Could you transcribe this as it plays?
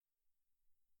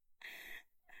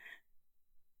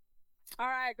All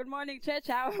right, good morning, church.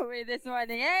 How are we this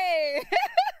morning? Hey!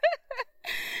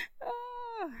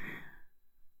 Oh.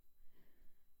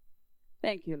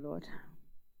 Thank you, Lord.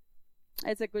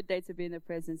 It's a good day to be in the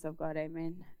presence of God,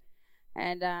 amen.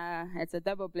 And it's a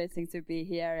double blessing to be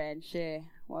here and share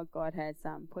what God has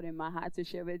put in my heart to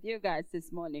share with you guys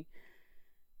this morning.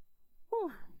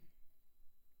 Whew.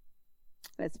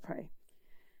 Let's pray.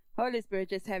 Holy Spirit,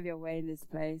 just have your way in this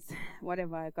place.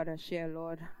 Whatever I got to share,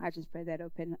 Lord, I just pray that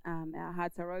our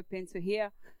hearts are open to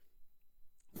hear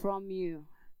from you.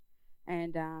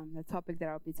 And the topic that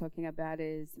I'll be talking about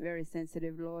is very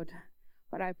sensitive, Lord.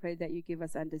 But I pray that you give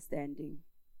us understanding.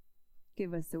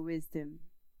 Give us the wisdom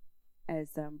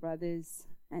as brothers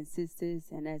and sisters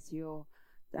and as your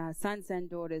sons and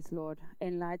daughters, Lord.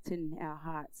 Enlighten our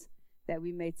hearts that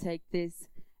we may take this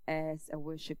as a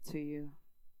worship to you,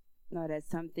 not as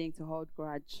something to hold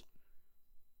grudge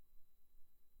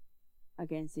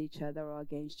against each other or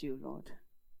against you, Lord.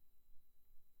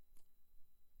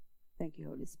 Thank you,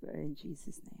 Holy Spirit, in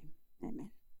Jesus' name.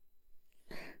 Amen.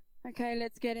 Okay,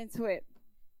 let's get into it.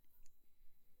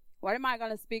 What am I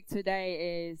going to speak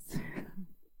today is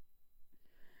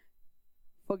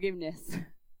forgiveness.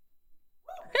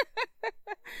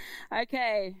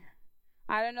 Okay,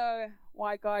 I don't know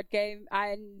why God gave,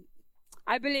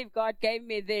 I believe God gave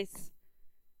me this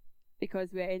because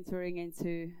we're entering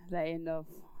into the end of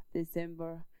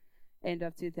December, end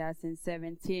of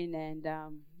 2017, and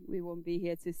we won't be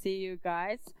here to see you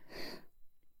guys.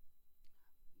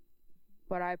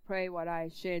 But I pray what I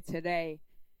share today,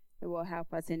 it will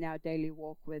help us in our daily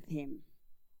walk with Him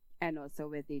and also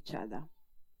with each other.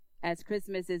 As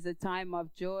Christmas is a time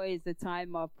of joy, it's a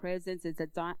time of presents, it's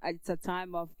a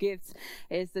time of gifts,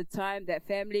 it's a time that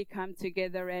family come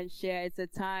together and share. It's a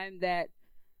time that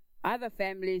other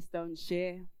families don't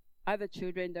share, other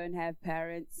children don't have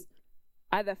parents,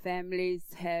 other families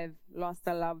have lost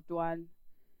a loved one,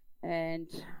 and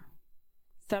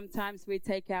sometimes we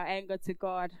take our anger to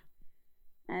God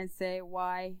and say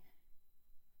why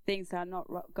things are not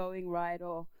going right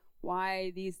or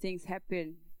why these things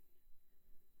happen.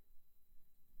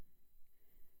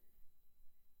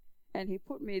 And He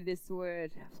put me this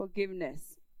word,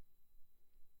 forgiveness.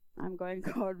 I'm going,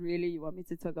 God, really, you want me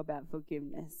to talk about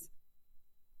forgiveness?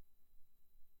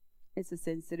 It's a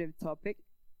sensitive topic.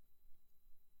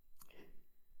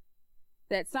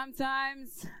 That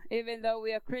sometimes, even though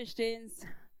we are Christians,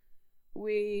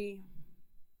 we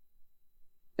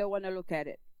don't want to look at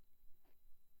it.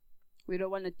 We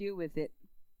don't want to deal with it.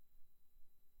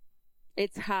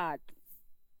 It's hard.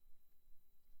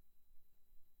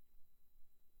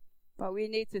 But we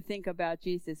need to think about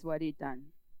Jesus, what He done.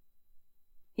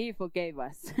 He forgave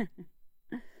us.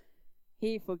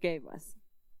 He forgave us.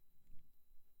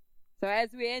 So as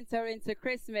we enter into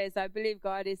Christmas, I believe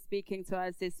God is speaking to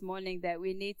us this morning that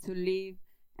we need to leave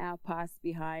our past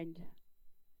behind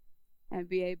and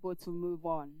be able to move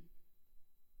on.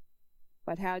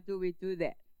 But how do we do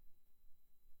that?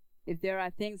 If there are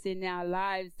things in our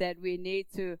lives that we need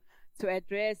to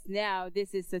address now,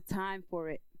 this is the time for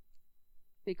it.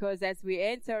 Because as we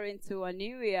enter into a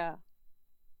new year,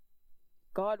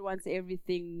 God wants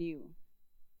everything new.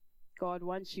 God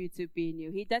wants you to be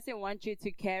new. He doesn't want you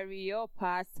to carry your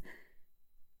past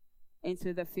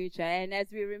into the future. And as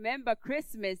we remember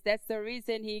Christmas, that's the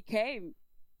reason He came.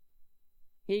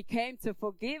 He came to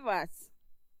forgive us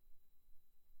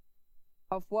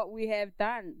of what we have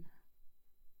done.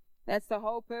 That's the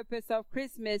whole purpose of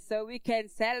Christmas, so we can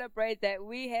celebrate that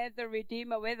we have the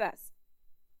Redeemer with us.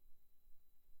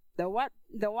 The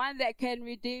one that can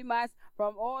redeem us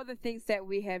from all the things that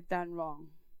we have done wrong.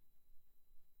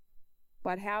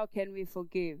 But how can we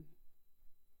forgive?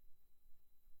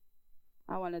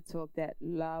 I want to talk that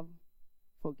love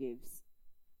forgives.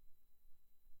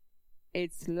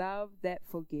 It's love that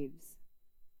forgives.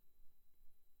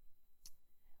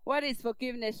 What is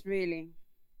forgiveness really?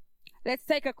 Let's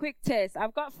take a quick test.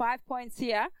 I've got 5 points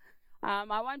here. I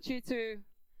want you to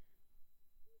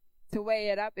weigh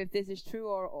it up if this is true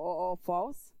or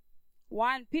false.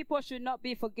 1, people should not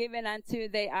be forgiven until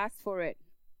they ask for it.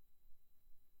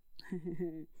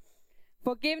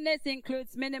 Forgiveness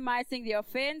includes minimizing the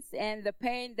offense and the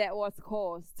pain that was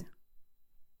caused.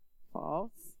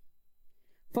 False.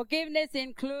 Forgiveness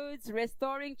includes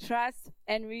restoring trust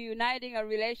and reuniting a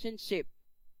relationship.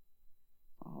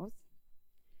 False.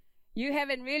 You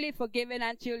haven't really forgiven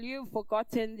until you've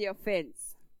forgotten the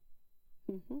offense.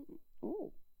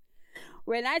 Ooh.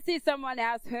 When I see someone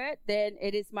else hurt, then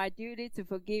it is my duty to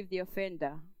forgive the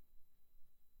offender.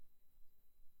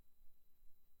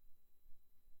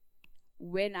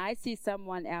 When I see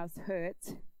someone else hurt,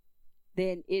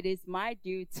 then it is my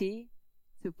duty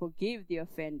to forgive the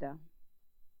offender.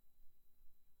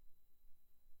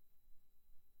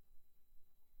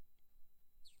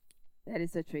 That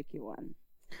is a tricky one.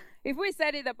 If we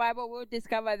study the Bible, we'll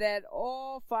discover that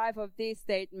all 5 of these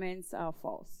statements are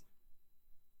false.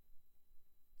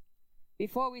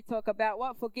 Before we talk about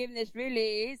what forgiveness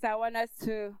really is, I want us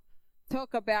to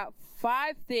talk about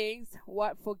 5 things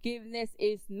what forgiveness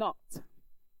is not.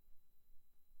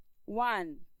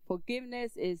 1,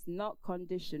 forgiveness is not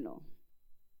conditional.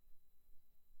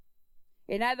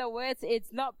 In other words,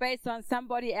 it's not based on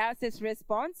somebody else's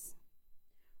response.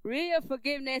 Real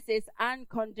forgiveness is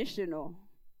unconditional.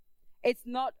 It's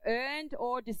not earned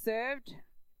or deserved.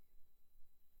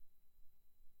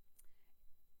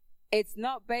 It's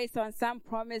not based on some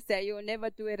promise that you'll never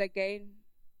do it again.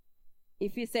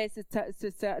 If you say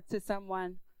to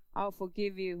someone, I'll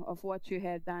forgive you of what you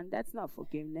have done, that's not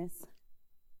forgiveness.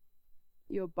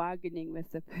 You're bargaining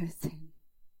with the person.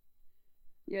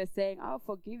 You're saying, I'll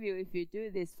forgive you if you do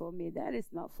this for me. That is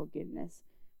not forgiveness.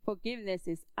 Forgiveness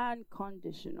is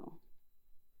unconditional.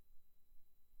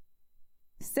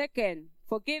 Second,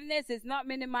 forgiveness is not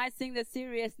minimizing the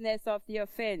seriousness of the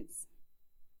offense.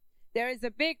 There is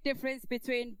a big difference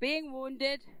between being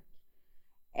wounded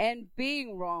and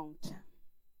being wronged.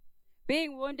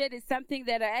 Being wounded is something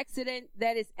that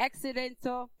is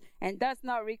accidental and does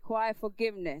not require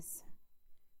forgiveness.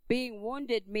 Being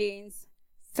wounded means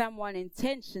someone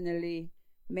intentionally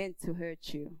meant to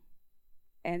hurt you,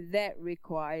 and that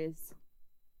requires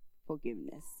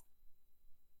forgiveness.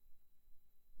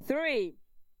 3,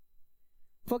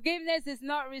 forgiveness is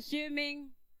not resuming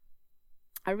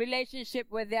a relationship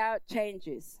without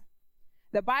changes.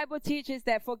 The Bible teaches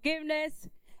that forgiveness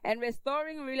and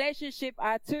restoring a relationship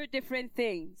are 2 different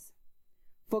things.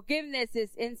 Forgiveness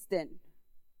is instant.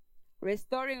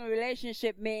 Restoring a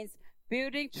relationship means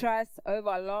building trust over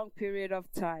a long period of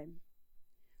time.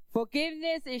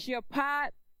 Forgiveness is your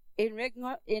part in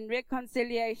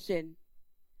reconciliation.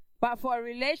 But for a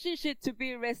relationship to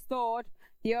be restored,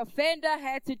 the offender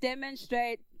had to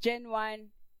demonstrate genuine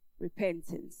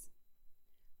repentance.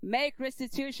 Make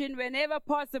restitution whenever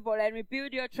possible and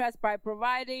rebuild your trust by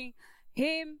providing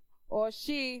him or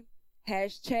she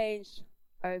has changed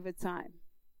over time.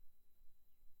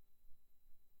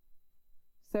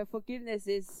 So forgiveness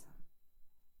is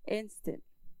instant.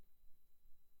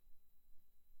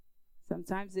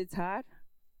 Sometimes it's hard,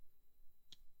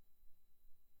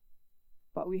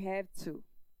 but we have to,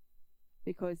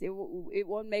 because it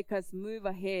won't make us move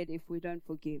ahead if we don't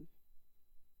forgive.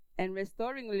 And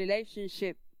restoring a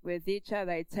relationship with each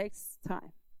other, it takes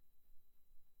time.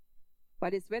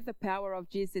 But it's with the power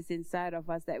of Jesus inside of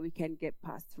us that we can get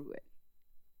past through it,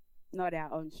 not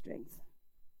our own strength.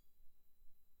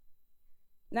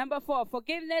 Number 4,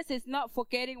 forgiveness is not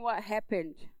forgetting what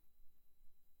happened.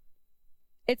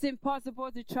 It's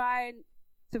impossible to try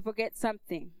to forget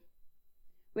something.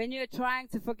 When you're trying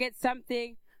to forget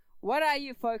something, what are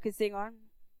you focusing on?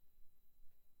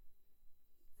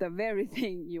 The very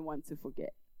thing you want to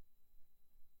forget.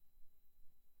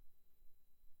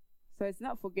 So it's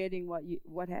not forgetting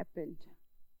what happened,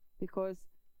 because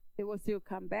it will still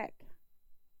come back.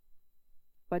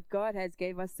 But God has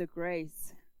gave us the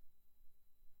grace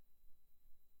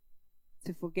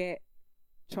to forget,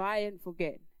 try and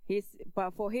forget.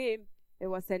 But for him, it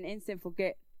was an instant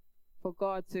forget for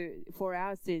God for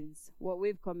our sins, what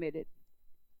we've committed.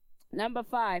 Number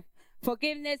 5,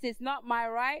 forgiveness is not my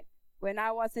right when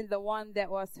I wasn't the one that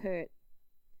was hurt.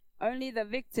 Only the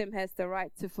victim has the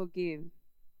right to forgive.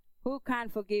 Who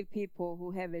can't forgive people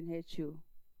who haven't hurt you?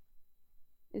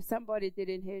 If somebody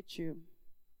didn't hurt you,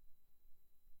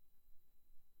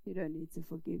 you don't need to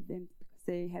forgive them because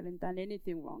they haven't done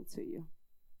anything wrong to you.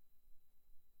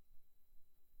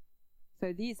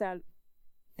 So these are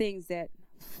things that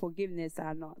forgiveness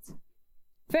are not.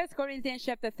 1 Corinthians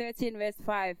chapter 13 verse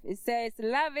 5, it says,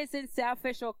 love isn't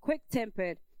selfish or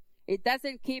quick-tempered. It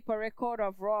doesn't keep a record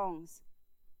of wrongs.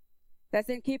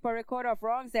 Doesn't keep a record of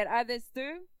wrongs that others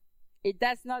do. It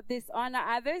does not dishonor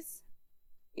others.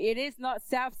 It is not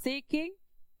self-seeking.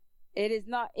 It is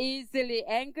not easily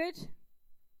angered.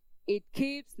 It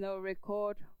keeps no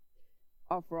record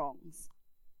of wrongs.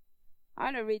 I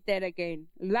want to read that again.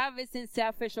 Love isn't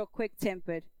selfish or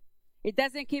quick-tempered. It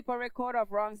doesn't keep a record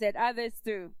of wrongs that others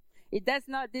do. It does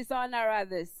not dishonor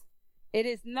others. It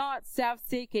is not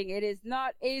self-seeking. It is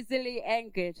not easily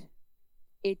angered.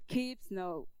 It keeps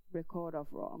no record of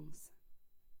wrongs.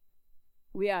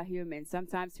 We are human.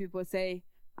 Sometimes people say,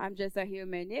 I'm just a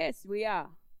human. Yes, we are.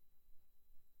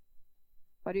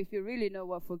 But if you really know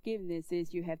what forgiveness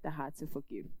is, you have the heart to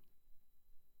forgive.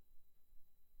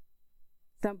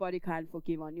 Somebody can't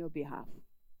forgive on your behalf.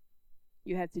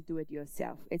 You have to do it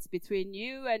yourself. It's between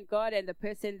you and God and the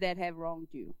person that have wronged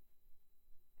you.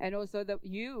 And also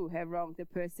you have wronged the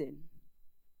person.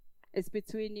 It's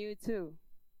between you two.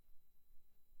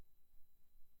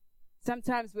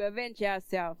 Sometimes we avenge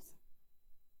ourselves.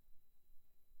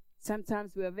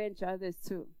 Sometimes we avenge others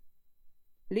too.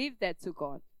 Leave that to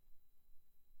God.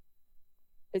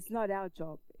 It's not our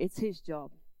job. It's His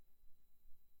job.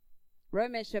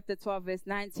 Romans chapter 12 verse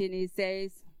 19, he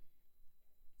says,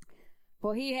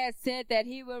 for He has said that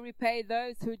He will repay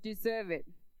those who deserve it.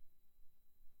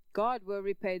 God will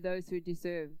repay those who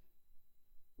deserve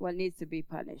what needs to be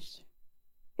punished.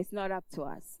 It's not up to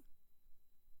us.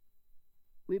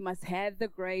 We must have the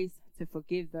grace to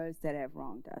forgive those that have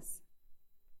wronged us.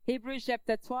 Hebrews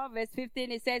chapter 12 verse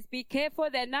 15, it says, be careful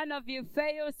that none of you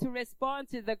fails to respond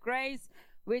to the grace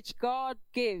which God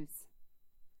gives.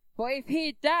 For if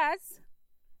he does,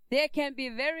 there can be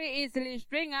very easily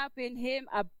spring up in him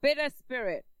a bitter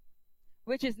spirit,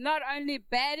 which is not only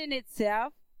bad in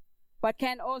itself, but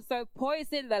can also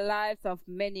poison the lives of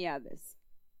many others.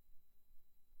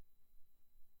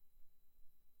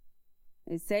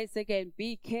 It says again,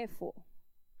 be careful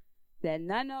that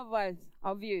none of us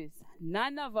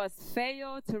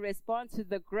fail to respond to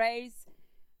the grace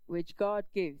which God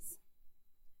gives.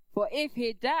 For if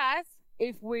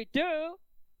we do,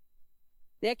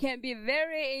 there can be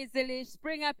very easily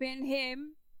spring up in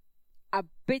him a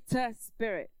bitter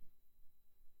spirit.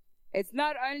 It's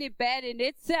not only bad in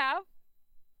itself,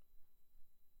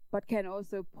 but can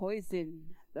also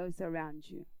poison those around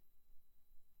you.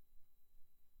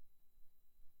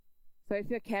 So if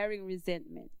you're carrying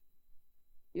resentment,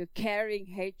 you're carrying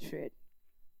hatred,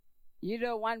 you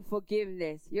don't want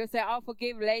forgiveness, you'll say, I'll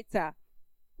forgive later.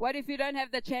 What if you don't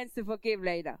have the chance to forgive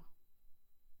later?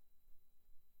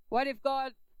 What if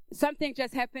something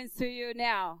just happens to you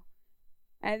now,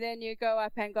 and then you go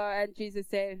up and Jesus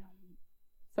said,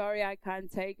 sorry, I can't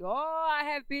take. Oh, I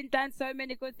have done so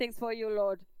many good things for you,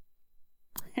 Lord.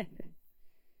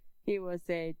 He will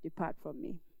say, depart from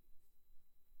me.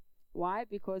 Why?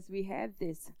 Because we have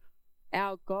this.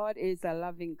 Our God is a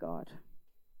loving God.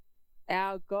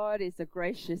 Our God is a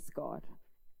gracious God.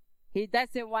 He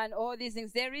doesn't want all these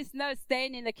things. There is no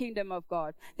stain in the kingdom of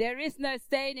God. There is no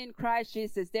stain in Christ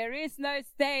Jesus. There is no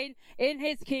stain in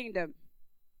His kingdom.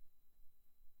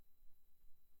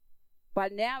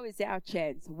 But now is our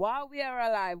chance. While we are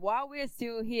alive, while we are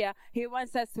still here, He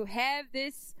wants us to have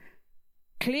this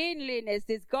cleanliness,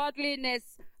 this godliness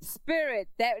spirit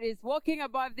that is walking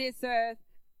above this earth,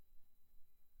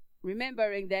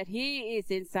 remembering that He is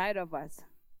inside of us.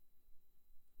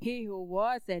 He who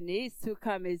was and is to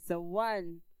come is the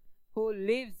one who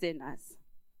lives in us.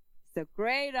 It's the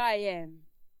great I am,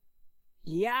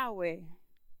 Yahweh.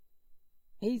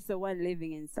 He's the one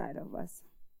living inside of us.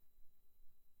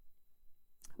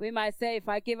 We might say, if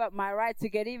I give up my right to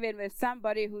get even with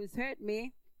somebody who's hurt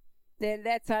me, then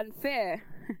that's unfair.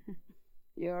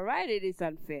 You're right, it is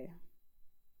unfair.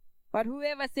 But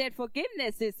whoever said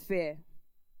forgiveness is fair?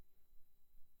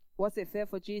 Was it fair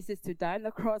for Jesus to die on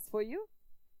the cross for you?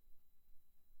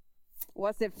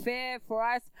 Was it fair for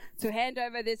us to hand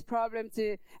over this problem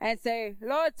and say,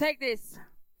 Lord, take this.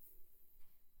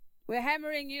 We're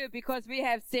hammering you because we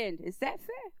have sinned. Is that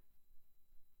fair?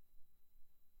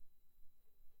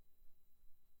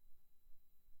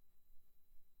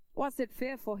 Was it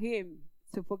fair for Him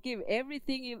to forgive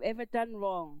everything you've ever done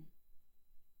wrong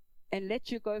and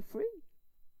let you go free?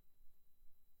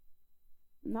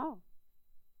 No.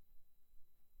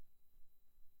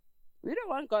 We don't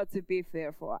want God to be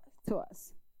fair to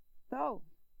us. No.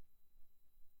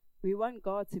 We want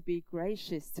God to be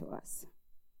gracious to us.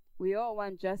 We all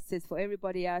want justice for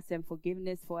everybody else and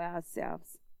forgiveness for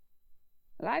ourselves.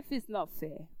 Life is not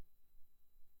fair.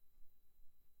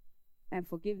 And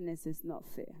forgiveness is not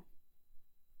fair.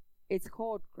 It's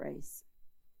called grace.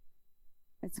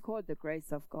 It's called the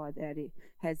grace of God that He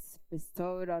has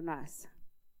bestowed on us.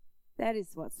 That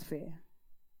is what's fair.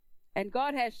 And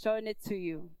God has shown it to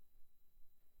you.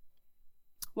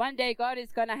 One day God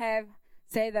is going to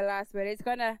say the last word. He's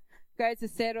going to go to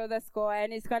settle the score,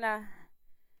 and He's going to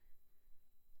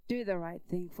do the right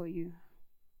thing for you.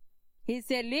 He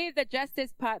said, leave the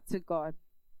justice part to God.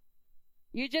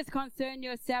 You just concern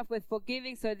yourself with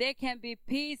forgiving so there can be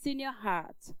peace in your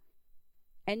heart.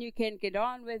 And you can get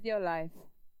on with your life.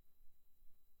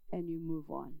 And you move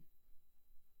on.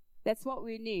 That's what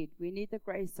we need. We need the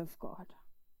grace of God.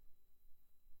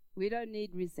 We don't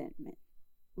need resentment.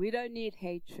 We don't need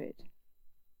hatred.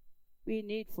 We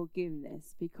need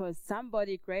forgiveness because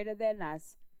somebody greater than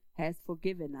us has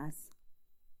forgiven us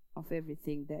of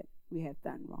everything that we have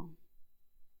done wrong.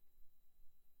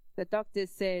 The doctor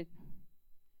said,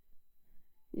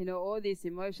 All these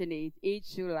emotions, it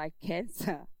eats you like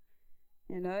cancer.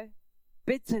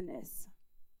 Bitterness,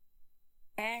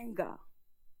 anger,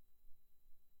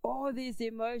 all these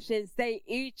emotions, they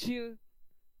eat you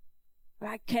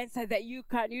like cancer that you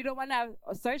don't want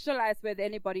to socialize with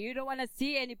anybody. You don't want to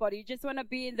see anybody. You just want to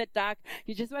be in the dark.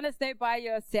 You just want to stay by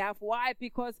yourself. Why?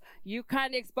 Because you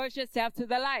can't expose yourself to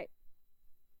the light.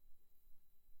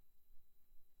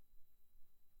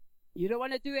 You don't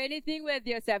want to do anything with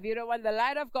yourself. You don't want the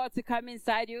light of God to come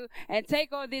inside you and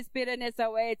take all this bitterness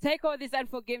away, take all this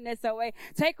unforgiveness away,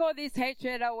 take all this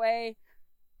hatred away,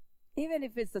 even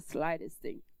if it's the slightest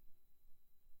thing.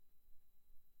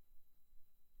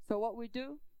 So what we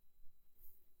do?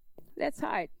 Let's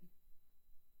hide.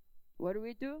 What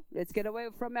do? Let's get away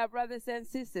from our brothers and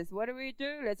sisters. What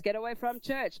do? Let's get away from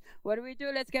church. What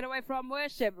do? Let's get away from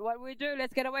worship. What do?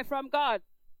 Let's get away from God.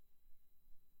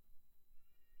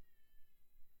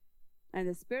 And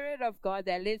the Spirit of God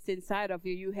that lives inside of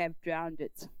you, you have drowned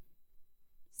it.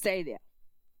 Stay there.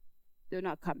 Do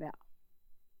not come out.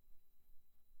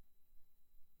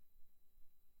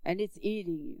 And it's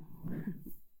eating you.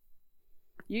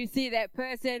 You see that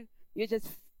person, you just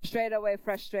straight away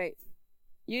frustrate.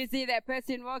 You see that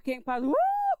person walking past, woo!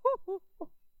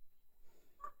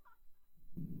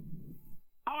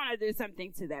 I want to do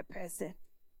something to that person.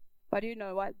 But you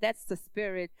know what? That's the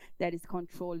spirit that is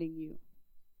controlling you.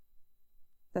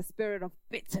 The spirit of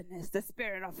bitterness, the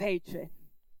spirit of hatred.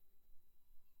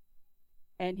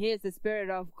 And here's the Spirit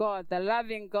of God, the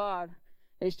loving God,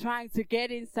 is trying to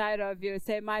get inside of you and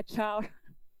say, my child,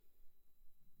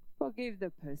 forgive the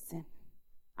person.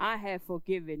 I have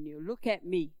forgiven you. Look at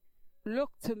me.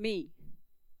 Look to me.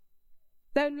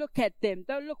 Don't look at them.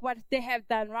 Don't look what they have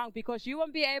done wrong, because you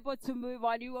won't be able to move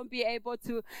on. You won't be able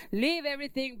to leave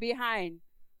everything behind.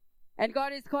 And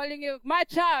God is calling you, my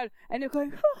child. And you're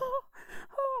going,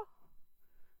 oh,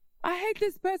 I hate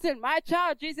this person. My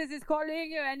child, Jesus is calling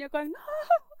you. And you're going, no,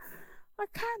 I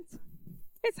can't.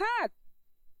 It's hard.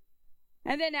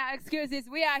 And then our excuse is,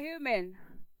 we are human.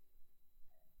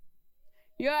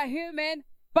 You are human,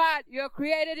 but you're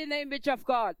created in the image of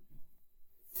God.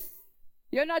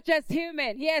 You're not just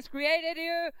human. He has created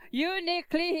you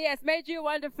uniquely. He has made you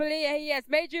wonderfully. He has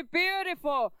made you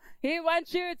beautiful. He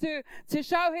wants you to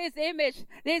show His image.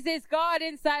 This is God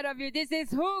inside of you. This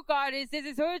is who God is. This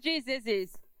is who Jesus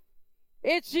is.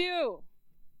 It's you.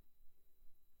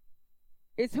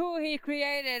 It's who He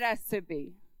created us to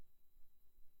be.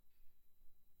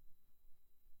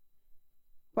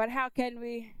 But how can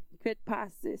we get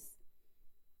past this?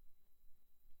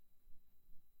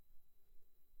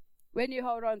 When you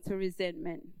hold on to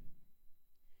resentment,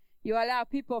 you allow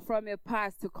people from your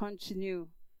past to continue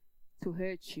to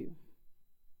hurt you.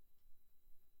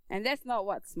 And that's not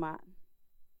what's smart.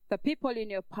 The people in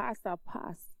your past are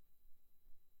past.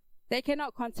 They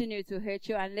cannot continue to hurt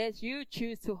you unless you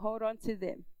choose to hold on to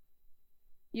them.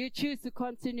 You choose to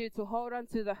continue to hold on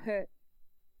to the hurt.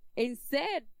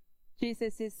 Instead,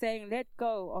 Jesus is saying, let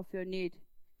go of your need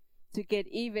to get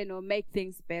even or make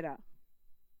things better.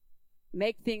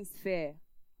 Make things fair.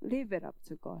 Leave it up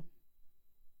to God.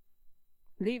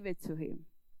 Leave it to Him.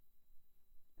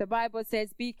 The Bible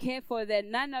says, be careful that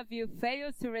none of you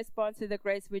fails to respond to the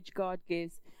grace which God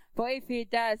gives. For if he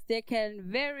does, there can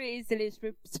very easily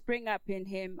spring up in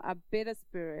him a bitter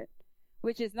spirit,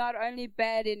 which is not only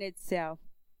bad in itself,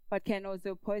 but can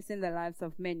also poison the lives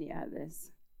of many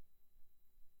others.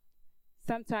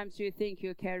 Sometimes you think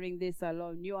you're carrying this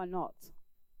alone. You are not.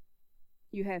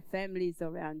 You have families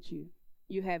around you.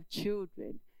 You have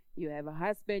children. You have a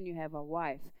husband. You have a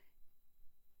wife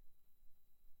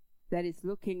that is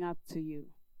looking up to you.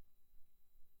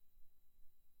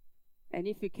 And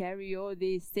if you carry all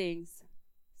these things,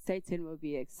 Satan will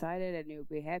be excited and he will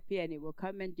be happy, and he will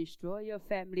come and destroy your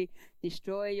family,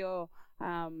 destroy your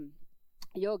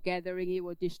gathering. He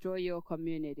will destroy your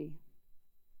community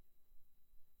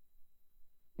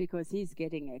because he's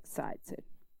getting excited.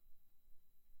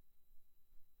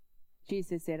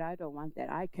 Jesus said, I don't want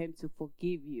that. I came to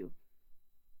forgive you.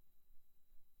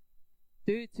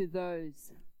 Do to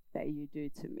those that you do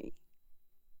to me.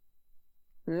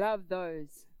 Love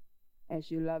those as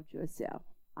you loved yourself.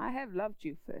 I have loved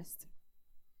you first.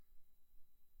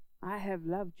 I have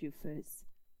loved you first.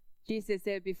 Jesus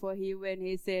said before he went,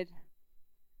 he said,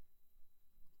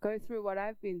 go through what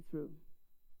I've been through.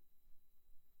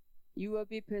 You will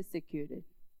be persecuted.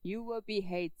 You will be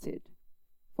hated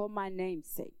for my name's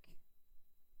sake.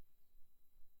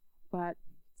 But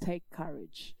take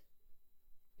courage,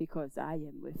 because I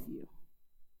am with you.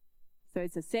 So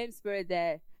it's the same spirit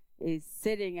that is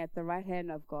sitting at the right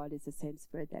hand of God. It's the same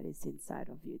spirit that is inside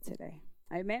of you today.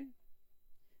 Amen?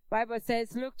 Bible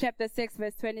says, Luke chapter 6,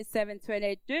 verse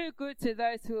 27-28, do good to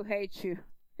those who hate you.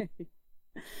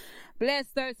 Bless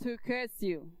those who curse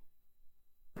you.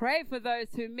 Pray for those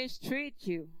who mistreat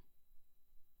you.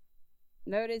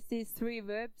 Notice these three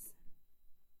verbs.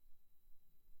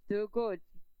 Do good.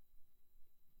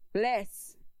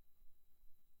 Bless.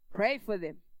 Pray for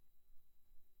them.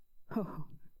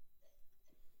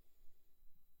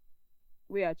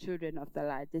 We are children of the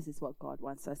light. This is what God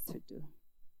wants us to do.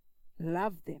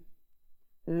 Love them.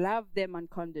 Love them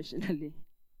unconditionally.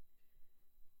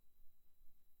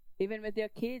 Even with your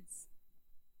kids,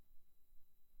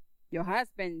 your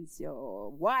husbands,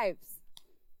 your wives,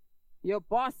 your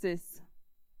bosses.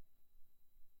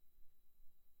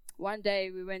 One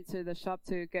day we went to the shop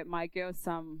to get my girls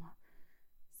some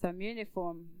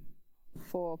uniform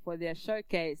for their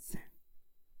showcase.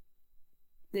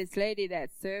 This lady that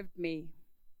served me,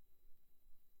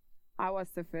 I was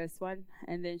the first one,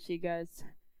 and then she goes,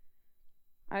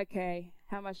 okay,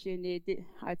 how much you need?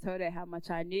 I told her how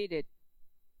much I needed.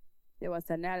 There was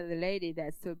another lady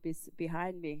that stood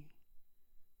behind me.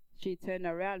 She turned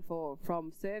around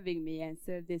from serving me and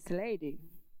served this lady.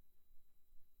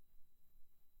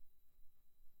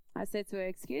 I said to her,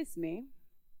 excuse me,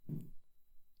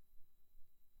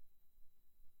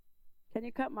 can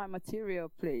you cut my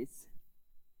material, please?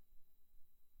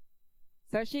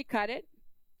 So she cut it,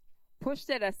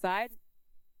 pushed it aside,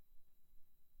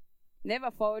 never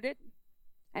folded,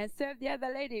 and served the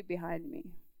other lady behind me.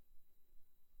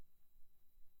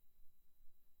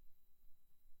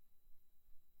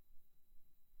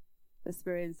 The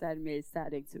spirit inside me is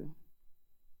starting to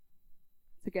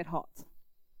get hot.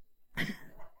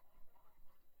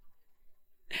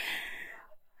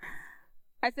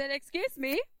 I said, excuse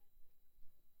me.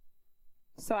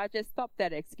 So I just stopped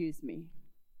that, excuse me.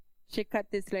 She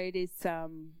cut this lady's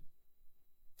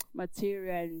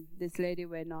material, and this lady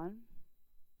went on.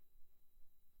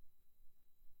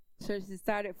 So she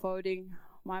started folding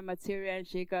my material, and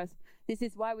she goes, this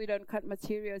is why we don't cut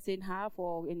materials in half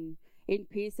or in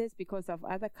pieces because of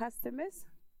other customers.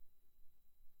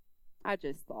 I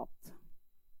just stopped.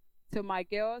 To my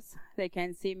girls, they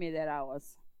can see me that I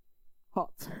was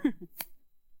hot.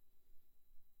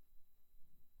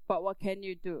 But what can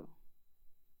you do?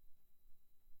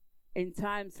 In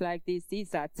times like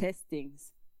these are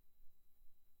testings.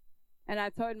 And I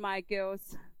told my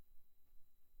girls,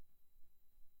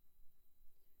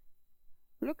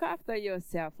 look after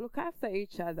yourself, look after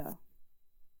each other.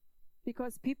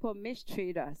 Because people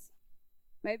mistreat us.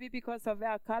 Maybe because of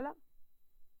our color.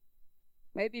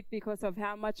 Maybe because of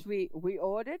how much we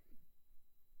ordered.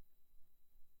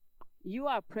 You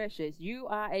are precious. You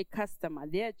are a customer.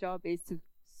 Their job is to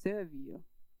serve you.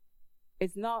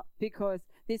 It's not because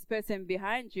this person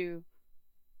behind you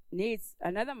needs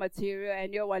another material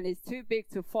and your one is too big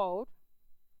to fold.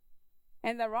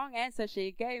 And the wrong answer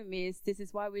she gave me is, this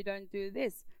is why we don't do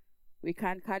this. We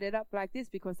can't cut it up like this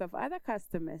because of other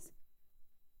customers.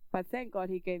 But thank God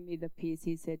he gave me the peace.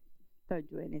 He said, don't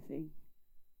do anything.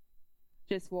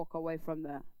 Just walk away from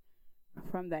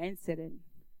the incident.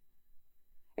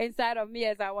 Inside of me,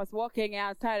 as I was walking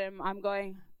outside, I'm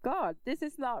going, God, this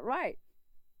is not right.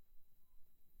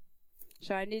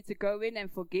 So I need to go in and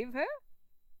forgive her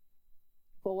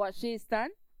for what she's done.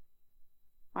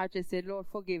 I just said, Lord,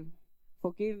 forgive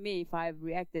me if I've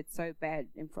reacted so bad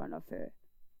in front of her.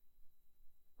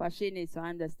 But she needs to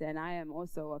understand I am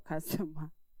also a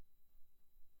customer.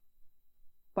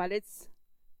 But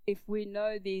if we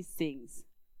know these things,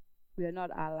 we are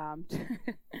not alarmed.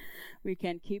 We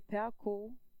can keep our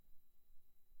cool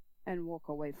and walk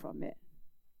away from it.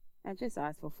 And just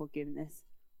ask for forgiveness.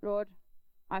 Lord,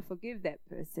 I forgive that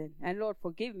person. And Lord,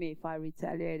 forgive me if I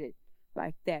retaliated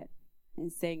like that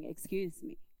and saying, excuse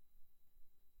me.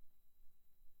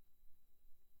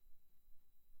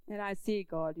 And I see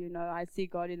God, I see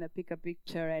God in the bigger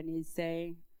picture, and he's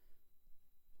saying,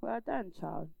 well done,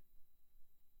 child.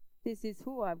 This is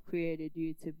who I've created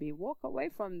you to be. Walk away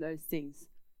from those things.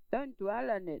 Don't dwell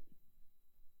on it.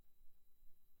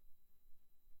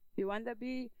 You want to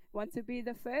be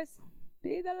the first?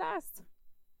 Be the last.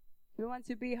 You want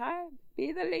to be high?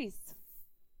 Be the least.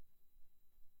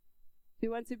 You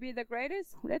want to be the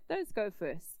greatest? Let those go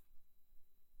first.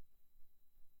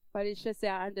 But it's just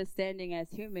our understanding as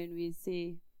human, we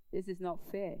see this is not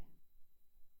fair.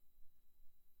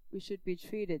 We should be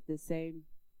treated the same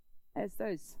as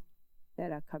those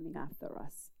that are coming after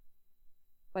us.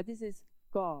 But this is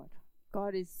God.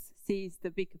 God sees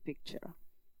the bigger picture.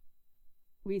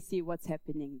 We see what's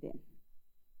happening then.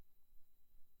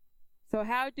 So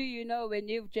how do you know when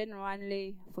you've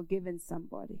genuinely forgiven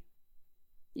somebody?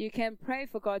 You can pray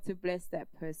for God to bless that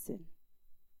person.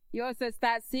 You also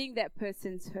start seeing that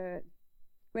person's hurt.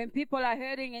 When people are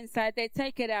hurting inside, they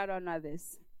take it out on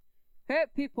others.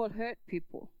 Hurt people hurt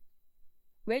people.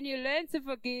 When you learn to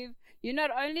forgive, you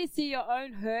not only see your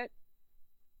own hurt,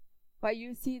 but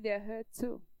you see their hurt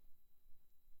too.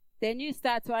 Then you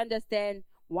start to understand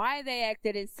why they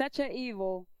acted in such an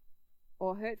evil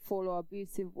or hurtful or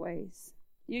abusive ways.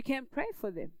 You can pray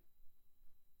for them.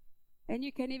 And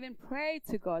you can even pray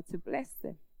to God to bless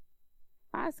them.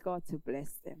 Ask God to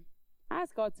bless them.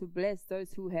 Ask God to bless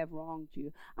those who have wronged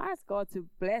you. Ask God to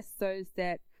bless those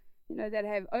that, that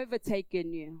have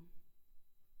overtaken you,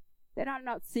 that are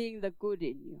not seeing the good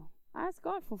in you. Ask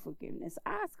God for forgiveness.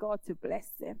 Ask God to bless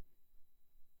them.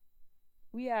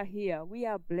 We are here. We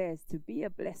are blessed to be a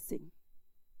blessing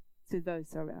to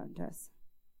those around us.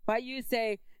 But you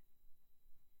say,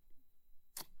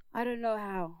 I don't know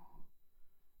how.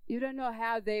 You don't know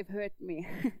how they've hurt me.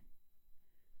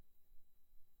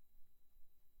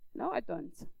 No, I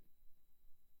don't.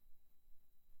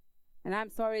 And I'm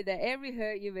sorry that every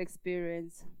hurt you've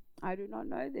experienced, I do not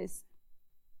know this.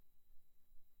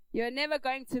 You're never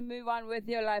going to move on with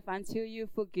your life until you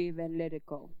forgive and let it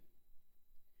go.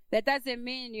 That doesn't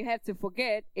mean you have to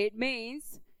forget. It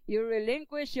means you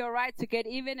relinquish your right to get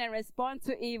even and respond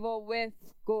to evil with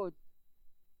good.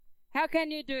 How can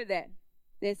you do that?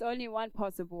 There's only one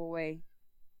possible way.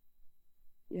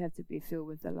 You have to be filled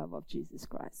with the love of Jesus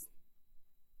Christ.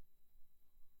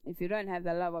 If you don't have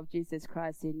the love of Jesus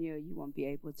Christ in you, you won't be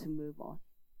able to move on.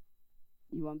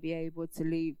 You won't be able to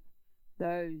leave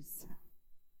those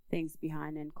things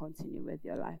behind and continue with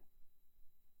your life.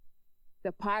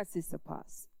 The past is the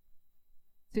past.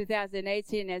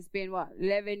 2018 has been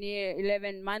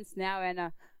 11 months now and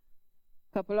a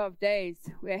couple of days.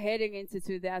 We're heading into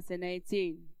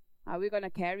 2018. Are we going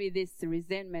to carry this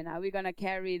resentment? Are we going to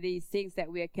carry these things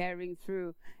that we are carrying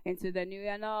through into the new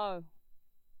year? No.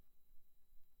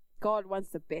 God wants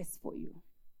the best for you.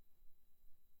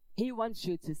 He wants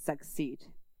you to succeed.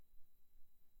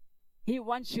 He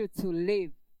wants you to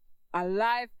live a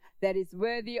life that is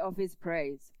worthy of His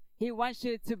praise. He wants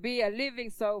you to be a living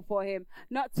soul for Him,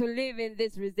 not to live in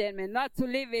this resentment, not to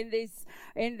live in this,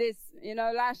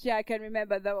 last year I can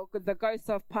remember the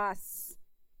ghost of past,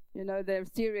 the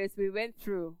series we went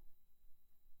through.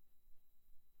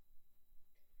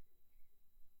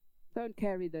 Don't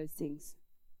carry those things.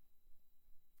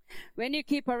 When you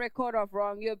keep a record of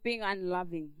wrong, you're being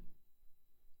unloving.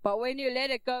 But when you let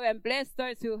it go and bless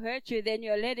those who hurt you, then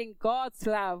you're letting God's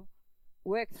love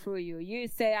work through you. You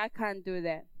say, I can't do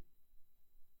that.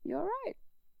 You're right.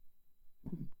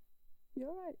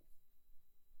 You're right.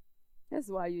 That's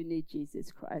why you need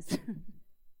Jesus Christ.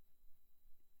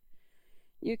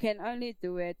 You can only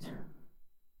do it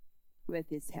with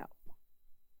His help.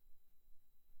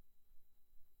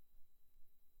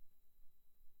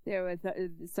 There were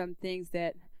some things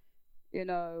that, in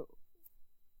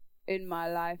my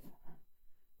life,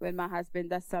 when my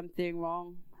husband does something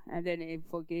wrong, and then he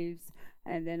forgives,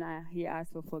 and then he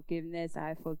asks for forgiveness,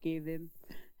 I forgive him,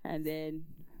 and then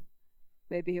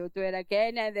maybe he'll do it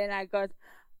again, and then I go,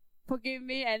 forgive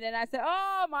me, and then I say,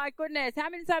 oh my goodness, how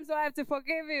many times do I have to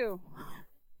forgive you?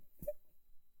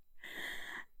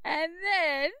 And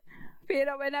then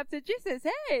Peter went up to Jesus,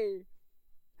 hey,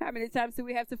 how many times do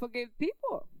we have to forgive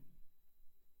people?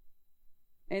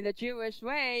 In the Jewish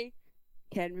way,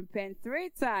 can repent 3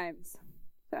 times.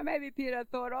 So maybe Peter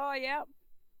thought, oh yeah,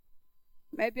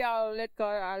 maybe I'll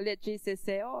let Jesus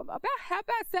say, how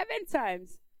about 7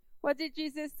 times? What did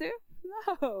Jesus do?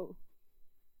 No.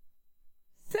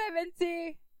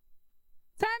 70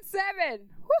 times 7.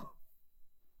 Woo.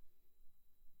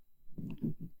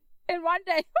 In one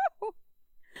day.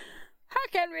 How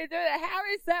can we do that? How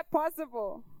is that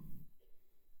possible?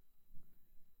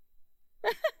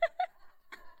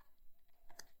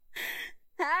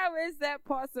 How is that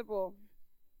possible?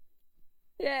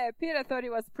 Yeah, Peter thought he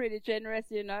was pretty generous,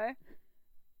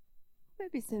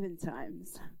 Maybe 7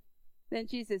 times. Then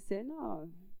Jesus said, no.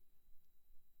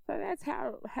 So that's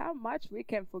how much we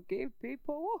can forgive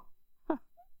people.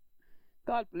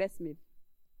 God bless me.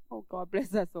 Oh, God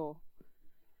bless us all.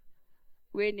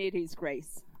 We need His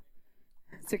grace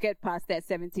to get past that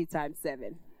 70 times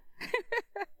 7.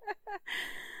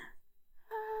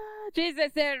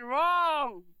 Jesus said,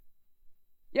 wrong.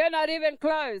 You're not even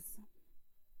close.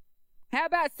 How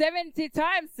about 70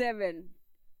 times 7?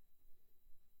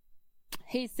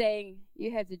 He's saying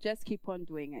you have to just keep on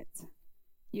doing it.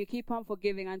 You keep on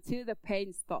forgiving until the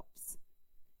pain stops.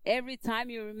 Every time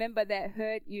you remember that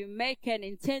hurt, you make an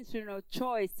intentional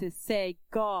choice to say,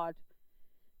 God,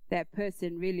 that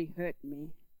person really hurt me.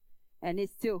 And it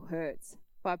still hurts.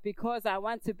 But because I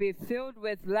want to be filled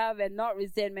with love and not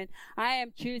resentment, I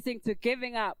am choosing to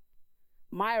giving up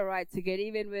my right to get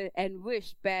even with and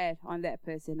wish bad on that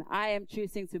person. I am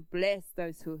choosing to bless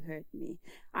those who hurt me.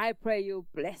 I pray you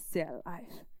bless their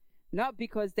life. Not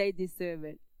because they deserve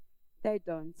it. They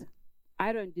don't.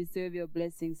 I don't deserve your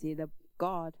blessings either.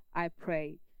 God, I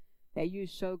pray that you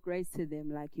show grace to them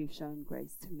like you've shown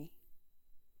grace to me.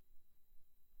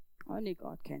 Only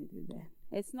God can do that.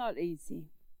 It's not easy.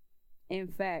 In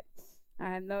fact,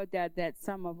 I have no doubt that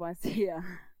some of us here,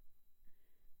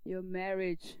 your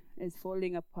marriage is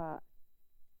falling apart.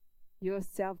 You're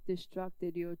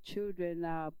self-destructed. Your children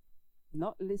are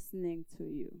not listening to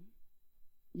you.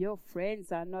 Your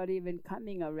friends are not even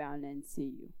coming around and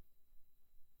see you.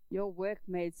 Your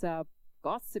workmates are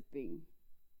gossiping.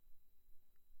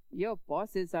 Your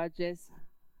bosses are just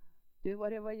do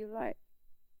whatever you like.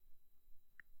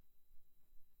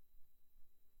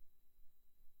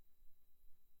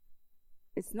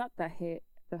 It's not the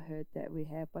hurt that we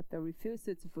have, but the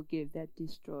refusal to forgive that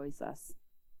destroys us.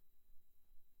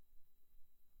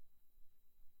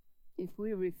 If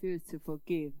we refuse to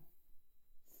forgive,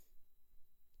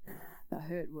 the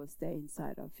hurt will stay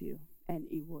inside of you, and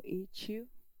it will eat you,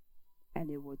 and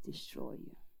it will destroy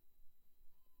you.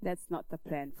 That's not the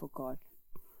plan for God.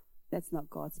 That's not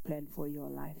God's plan for your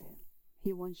life.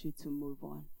 He wants you to move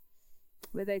on.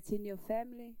 Whether it's in your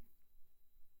family,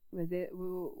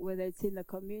 whether it's in the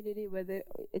community, whether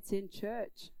it's in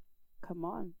church. Come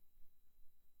on.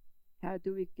 How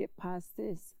do we get past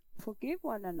this? Forgive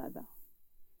one another.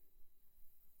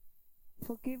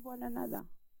 Forgive one another.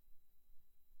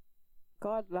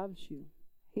 God loves you.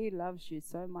 He loves you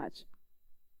so much.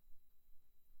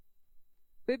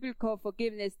 Biblical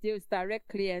forgiveness deals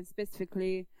directly and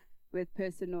specifically with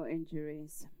personal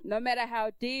injuries, no matter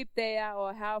how deep they are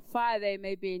or how far they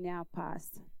may be in our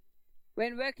past.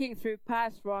 When working through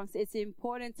past wrongs, it's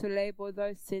important to label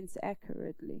those sins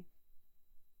accurately.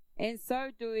 In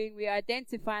so doing, we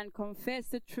identify and confess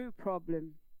the true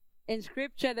problem. In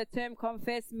Scripture, the term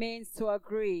confess means to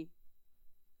agree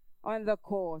on the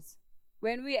cause.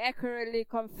 When we accurately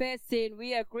confess sin,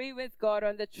 we agree with God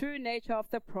on the true nature of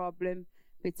the problem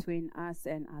between us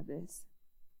and others.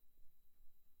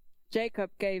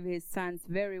 Jacob gave his sons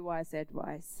very wise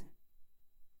advice.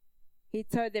 He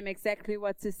told them exactly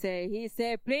what to say. He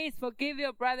said, please forgive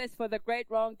your brothers for the great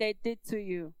wrong they did to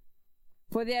you,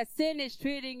 for their sin is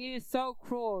treating you so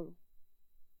cruel.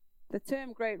 The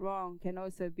term great wrong can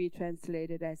also be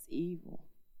translated as evil.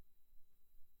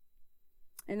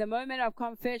 In the moment of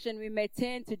confession, we may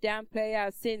tend to downplay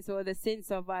our sins or the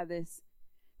sins of others.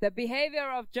 The behavior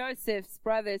of Joseph's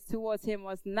brothers towards him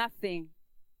was nothing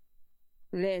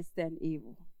less than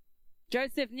evil.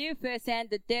 Joseph knew firsthand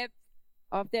the depth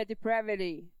of their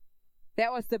depravity.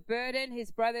 That was the burden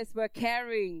his brothers were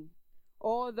carrying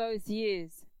all those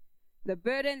years. The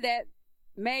burden that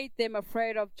made them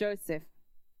afraid of Joseph.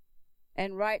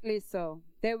 And rightly so.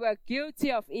 They were guilty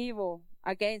of evil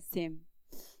against him,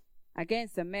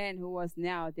 against the man who was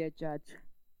now their judge.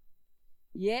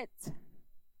 Yet,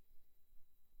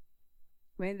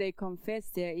 when they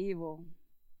confessed their evil,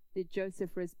 did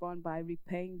Joseph respond by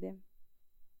repaying them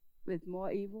with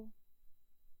more evil?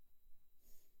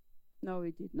 No,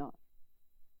 he did not.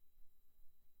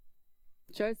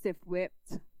 Joseph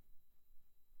wept.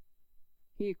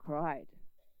 He cried.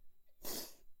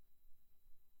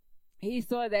 He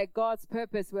saw that God's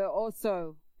purpose were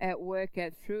also at work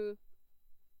through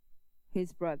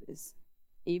his brothers'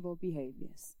 evil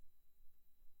behaviors.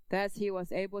 Thus, he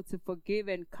was able to forgive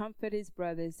and comfort his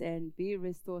brothers and be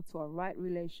restored to a right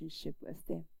relationship with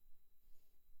them.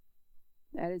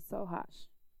 That is so harsh.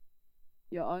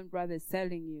 Your own brother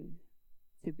selling you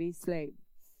to be slave.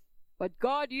 But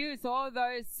God used all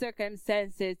those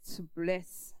circumstances to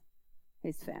bless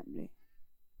his family,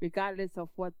 regardless of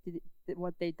what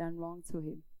they done wrong to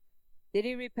him. Did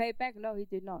he repay back? No, he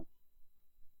did not.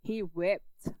 He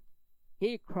wept.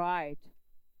 He cried.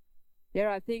 There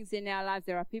are things in our lives,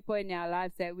 there are people in our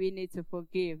lives that we need to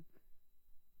forgive.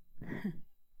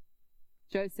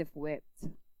 Joseph wept.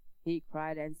 He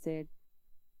cried and said,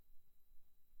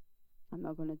 I'm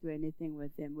not going to do anything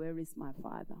with them. Where is my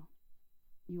father?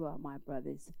 You are my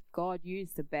brothers. God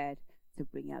used the bad to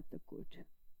bring out the good.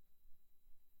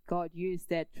 God used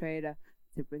that traitor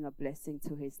to bring a blessing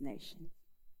to his nation,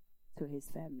 to his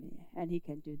family. And he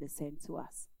can do the same to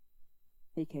us.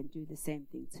 He can do the same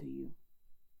thing to you.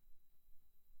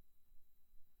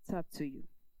 It's up to you.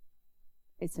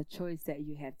 It's a choice that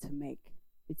you have to make.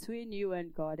 Between you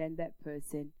and God and that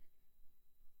person,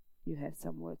 you have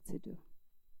some work to do.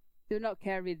 Do not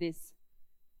carry this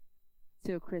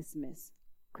till Christmas.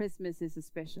 Christmas is a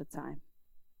special time.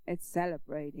 It's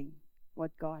celebrating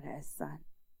what God has done.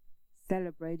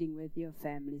 Celebrating with your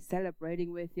family,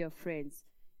 celebrating with your friends.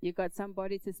 You got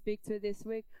somebody to speak to this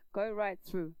week? Go right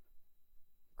through.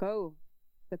 Go.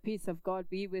 The peace of God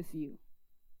be with you.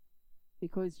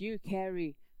 Because you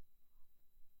carry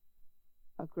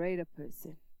a greater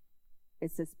person.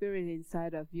 It's the spirit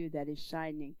inside of you that is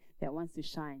shining, that wants to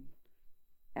shine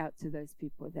out to those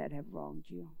people that have wronged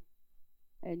you.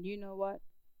 And you know what?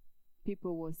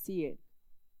 People will see it.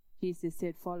 Jesus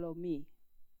said, follow me.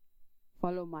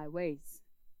 Follow my ways.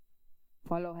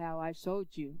 Follow how I showed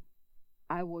you.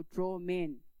 I will draw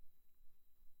men.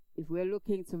 If we're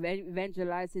looking to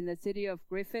evangelize in the city of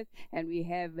Griffith and we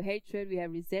have hatred, we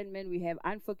have resentment, we have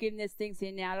unforgiveness things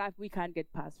in our life, we can't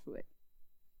get past through it.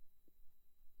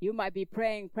 You might be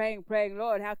praying,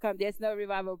 Lord, how come there's no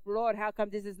revival? Lord, how come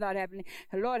this is not happening?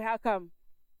 Lord, how come?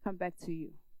 Come back to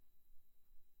you.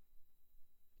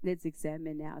 Let's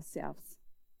examine ourselves.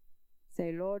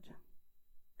 Say, Lord,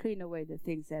 clean away the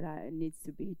things that needs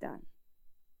to be done.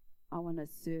 I want to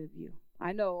serve you.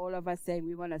 I know all of us saying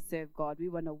we want to serve God. We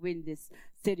want to win this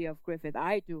city of Griffith.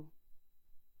 I do.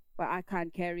 But I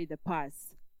can't carry the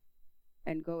past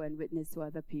and go and witness to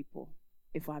other people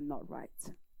if I'm not right.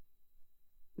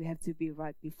 We have to be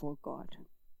right before God.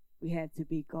 We have to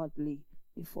be godly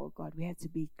before God. We have to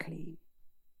be clean.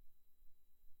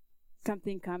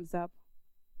 Something comes up.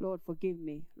 Lord, forgive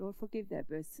me. Lord, forgive that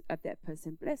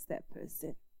person. Bless that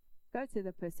person. Go to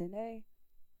the person. Hey,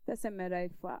 doesn't matter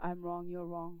if I'm wrong, you're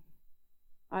wrong.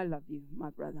 I love you, my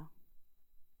brother.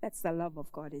 That's the love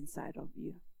of God inside of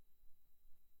you.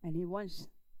 And He wants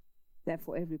that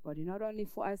for everybody, not only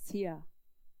for us here.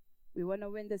 We want to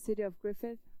win the city of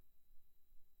Griffith.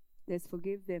 Let's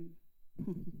forgive them.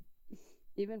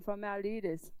 Even from our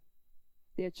leaders,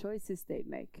 their choices they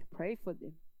make. Pray for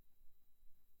them.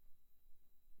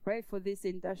 Pray for this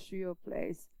industrial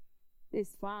place,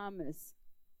 these farmers,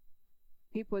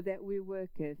 people that we work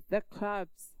with, the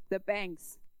clubs, the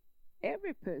banks,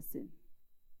 every person,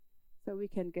 so we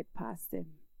can get past them.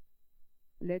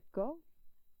 Let go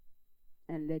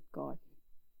and let God.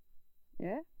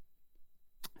 Yeah?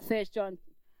 1 John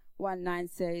 1:9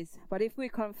 says, but if we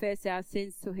confess our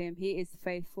sins to Him, He is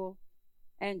faithful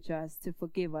and just to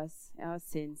forgive us our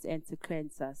sins and to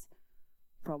cleanse us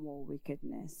from all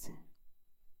wickedness.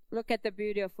 Look at the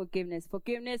beauty of forgiveness.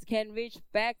 Forgiveness can reach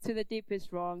back to the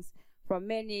deepest wrongs from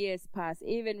many years past,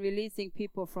 even releasing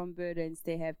people from burdens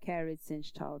they have carried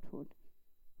since childhood.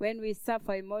 When we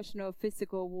suffer emotional,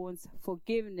 physical wounds,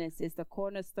 forgiveness is the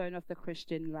cornerstone of the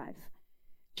Christian life.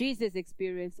 Jesus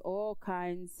experienced all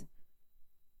kinds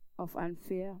of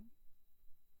unfair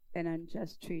and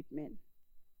unjust treatment,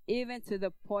 even to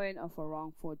the point of a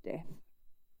wrongful death.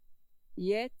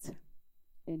 Yet,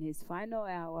 in His final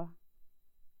hour,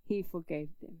 He forgave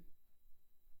them.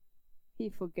 He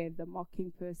forgave the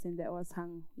mocking person that was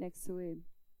hung next to Him.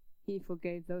 He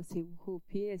forgave those who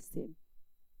pierced Him.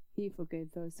 He forgave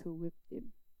those who whipped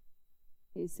Him.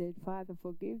 He said, Father,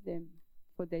 forgive them,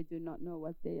 for they do not know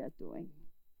what they are doing.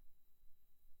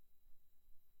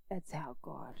 That's how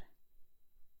God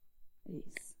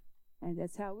is. And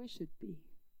that's how we should be.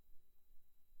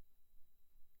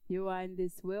 You are in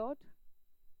this world,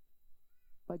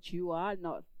 but you are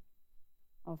not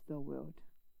of the world.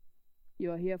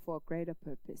 You are here for a greater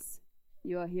purpose.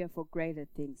 You are here for greater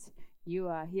things. You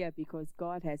are here because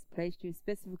God has placed you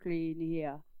specifically in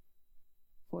here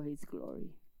for His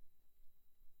glory.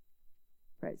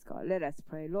 Praise God. Let us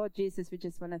pray. Lord Jesus, we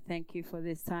just want to thank You for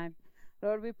this time.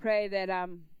 Lord, we pray that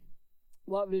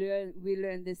what we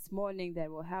learned this morning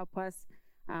that will help us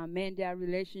mend our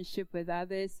relationship with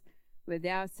others, with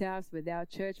ourselves, with our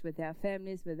church, with our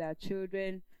families, with our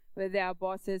children, with our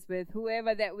bosses, with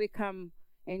whoever that we come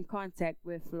in contact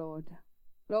with, Lord.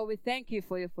 Lord, we thank You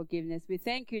for Your forgiveness. We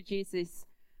thank You, Jesus,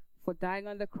 for dying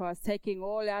on the cross, taking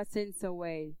all our sins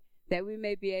away, that we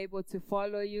may be able to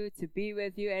follow You, to be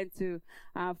with You, and to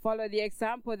follow the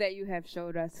example that You have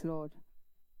showed us, Lord.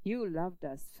 You loved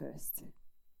us first,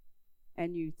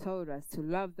 and You told us to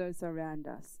love those around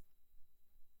us.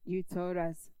 You told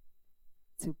us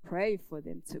to pray for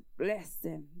them, to bless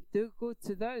them, do good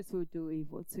to those who do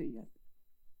evil to you.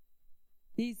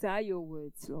 These are Your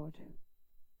words, Lord.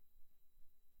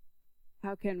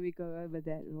 How can we go over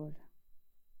that, Lord?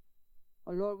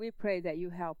 Oh, Lord, we pray that You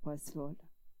help us, Lord.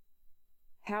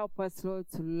 Help us, Lord,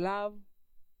 to love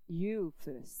You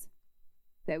first,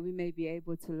 that we may be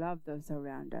able to love those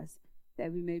around us,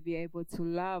 that we may be able to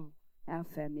love our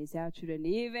families, our children,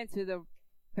 even to the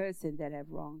person that have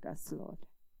wronged us, Lord.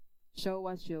 Show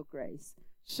us Your grace.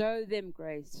 Show them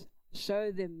grace.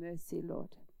 Show them mercy, Lord.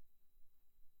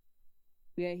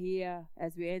 We are here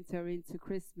as we enter into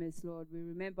Christmas, Lord. We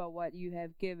remember what you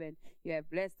have given. You have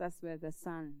blessed us with a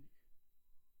son.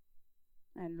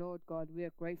 And Lord God, we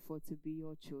are grateful to be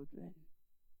your children.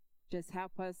 Just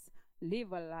help us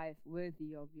live a life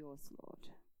worthy of yours,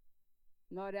 Lord.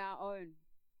 Not our own.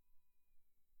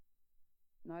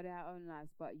 Not our own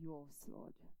lives, but yours,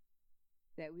 Lord.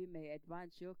 That we may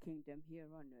advance your kingdom here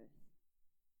on earth.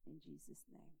 In Jesus'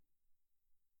 name.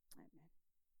 Amen.